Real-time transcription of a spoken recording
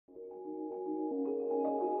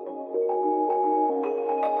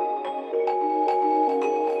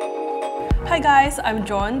Hi guys, I'm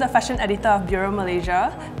Joan, the fashion editor of Buro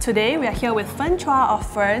Malaysia. Today we are here with Fern Chua of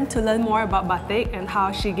Fern to learn more about batik and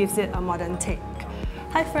how she gives it a modern take.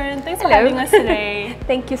 Hi Fern, thanks for having us today.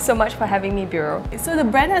 Thank you so much for having me, Buro. So the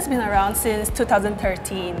brand has been around since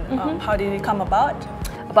 2013. How did it come about?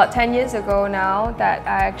 About 10 years ago now that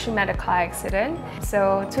I actually met a car accident.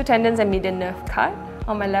 So 2 tendons and median nerve cut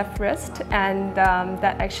on my left wrist, and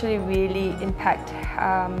that actually really impacted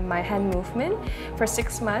my hand movement for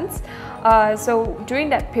 6 months. So during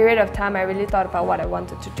that period of time, I really thought about what I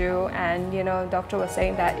wanted to do, and the doctor was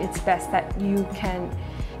saying that it's best that you can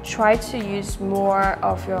try to use more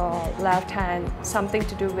of your left hand, something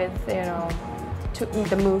to do with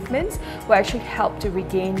the movements will actually help to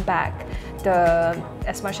regain back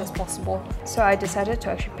as much as possible. So I decided to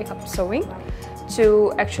actually pick up sewing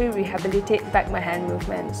to actually rehabilitate back my hand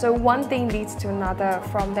movement. So one thing leads to another.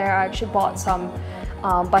 From there, I actually bought some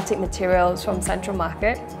batik materials from Central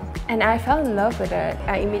Market, and I fell in love with it.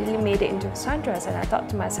 I immediately made it into a sundress, and I thought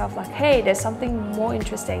to myself like, hey, there's something more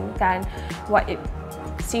interesting than what it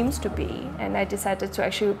seems to be, and I decided to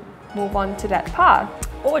actually move on to that path.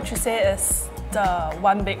 What would you say is the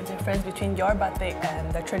one big difference between your batik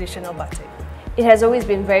and the traditional batik? It has always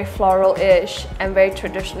been very floral-ish and very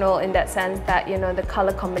traditional in that sense that the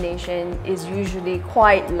color combination is usually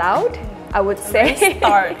quite loud, I would say. Very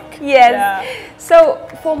stark. Yes. Yeah. So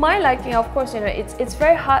for my liking, of course, it's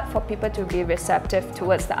very hard for people to be receptive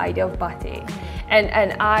towards the idea of batik.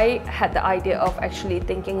 And I had the idea of actually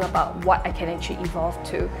thinking about what I can actually evolve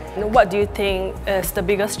to. What do you think is the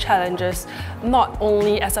biggest challenges, not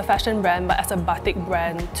only as a fashion brand, but as a batik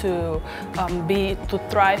brand to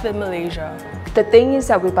thrive in Malaysia? The thing is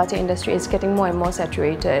that with batik industry, it's getting more and more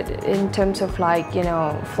saturated in terms of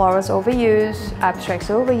florals overuse, abstracts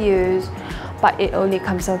overuse, but it only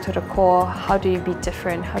comes down to the core. How do you be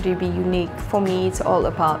different? How do you be unique? For me, it's all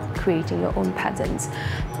about creating your own patterns,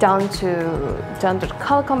 down to the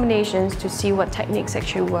color combinations, to see what techniques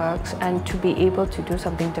actually works, and to be able to do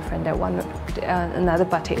something different that another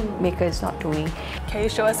batik maker is not doing. Can you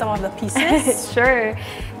show us some of the pieces? Sure.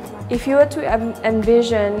 If you were to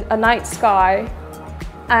envision a night sky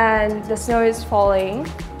and the snow is falling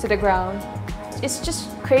to the ground, it's just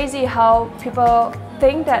crazy how people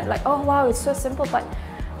think that oh wow, it's so simple, but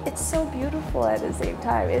it's so beautiful at the same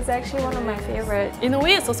time. It's actually one of my favorites. In a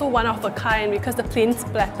way, it's also one of a kind because the plain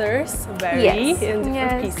splatters vary in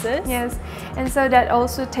different pieces. Yes, and so that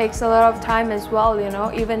also takes a lot of time as well,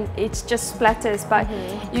 even it's just splatters, but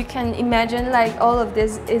you can imagine all of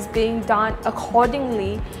this is being done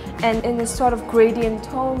accordingly and in a sort of gradient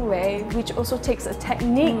tone way, which also takes a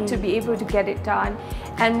technique to be able to get it done.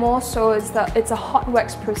 And more so, it's a hot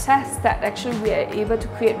wax process that actually we are able to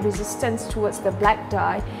create resistance towards the black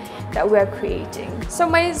dye that we're creating. So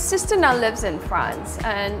my sister now lives in France,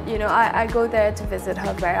 and I go there to visit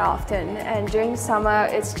her very often, and during summer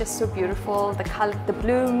it's just so beautiful, the color, the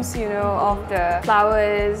blooms of the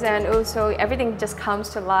flowers, and also everything just comes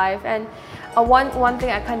to life. And one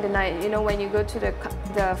thing I can't deny, when you go to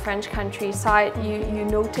the French countryside, you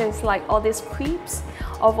notice all these creeps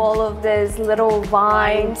of all of these little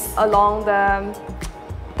vines along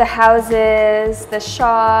the houses, the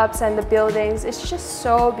shops and the buildings. It's just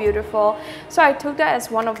so beautiful. So I took that as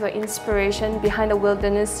one of the inspiration behind the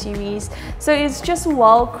Wilderness series. So it's just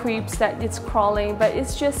wild creeps that it's crawling, but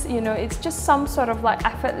it's just it's just some sort of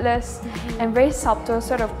effortless and very subtle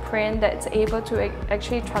sort of print that's able to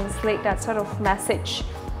actually translate that sort of message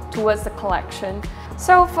towards the collection.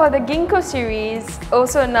 So for the Ginkgo series,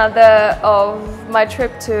 also another of my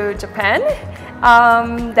trip to Japan.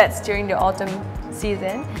 That's during the autumn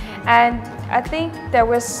season, and I think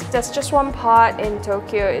there's just one part in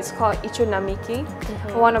Tokyo. It's called Ichonamiki,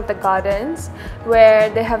 one of the gardens, where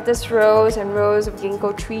they have this rows and rows of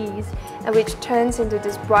ginkgo trees, and which turns into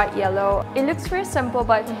this bright yellow. It looks very simple,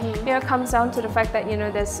 but it comes down to the fact that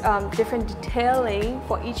there's different detailing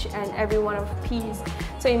for each and every one of the piece.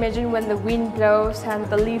 So imagine when the wind blows and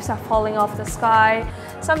the leaves are falling off the sky.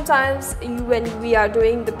 Sometimes when we are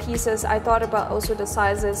doing the pieces, I thought about also the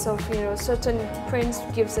sizes of certain prints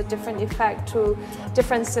gives a different effect to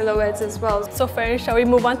different silhouettes as well. So Fern, shall we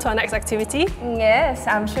move on to our next activity? Yes,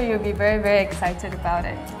 I'm sure you'll be very, very excited about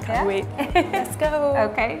it. Can't wait. Let's go.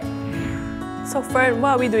 Okay. So Fern,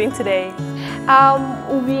 what are we doing today?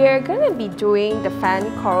 We are going to be doing the fan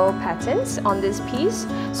coral patterns on this piece.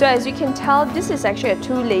 So as you can tell, this is actually a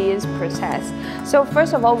 2 layers process. So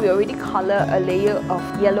first of all, we already color a layer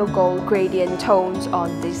of yellow gold gradient tones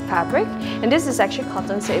on this fabric. And this is actually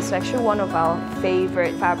cotton, so it's actually one of our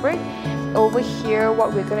favorite fabric. over here,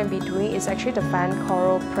 what we're going to be doing is actually the fan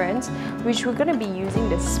coral print, which we're going to be using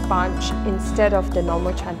the sponge instead of the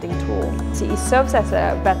normal chanting tool. See, it serves as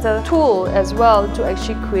a better tool as well to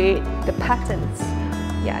actually create the patterns.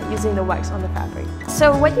 Yeah, using the wax on the fabric.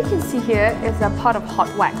 So what you can see here is a pot of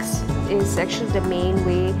hot wax. Is actually the main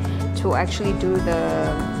way to actually do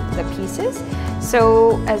the pieces.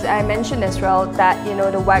 So as I mentioned as well, that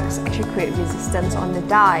the wax actually creates resistance on the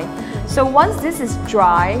dye. So once this is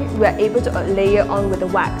dry, we are able to layer on with the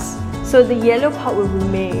wax. So the yellow part will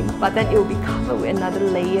remain, but then it will be covered with another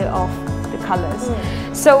layer of the colors.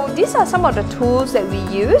 So these are some of the tools that we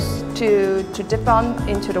use to dip on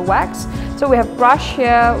into the wax. So we have brush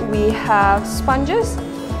here, we have sponges,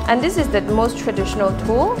 and this is the most traditional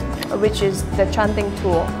tool, which is the chanting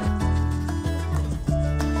tool.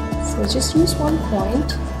 So just use one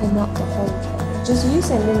point and not the whole thing. Just use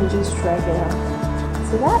and then you just drag it out.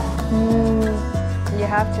 See that? You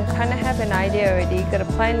have to kind of have an idea already. You gotta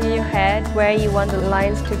plan in your head where you want the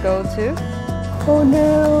lines to go to. Oh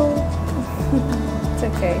no! It's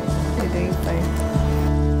okay, you're doing fine.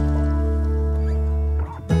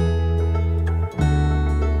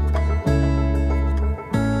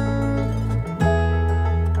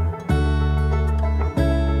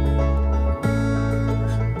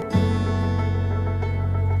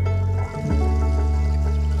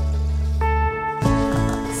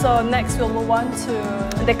 So next we'll move on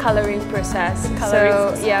to the coloring process.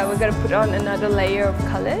 Yeah, we're gonna put on another layer of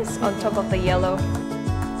colors on top of the yellow.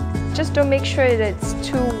 Just don't make sure that it's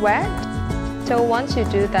too wet. So once you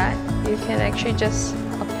do that, you can actually just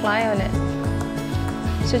apply on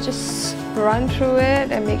it. So just run through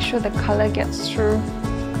it and make sure the color gets through.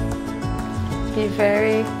 Be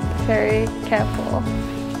very, very careful.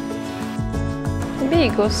 Maybe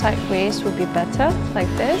you go sideways would be better, like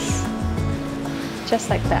this. Just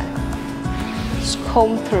like that. Just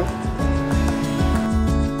comb through.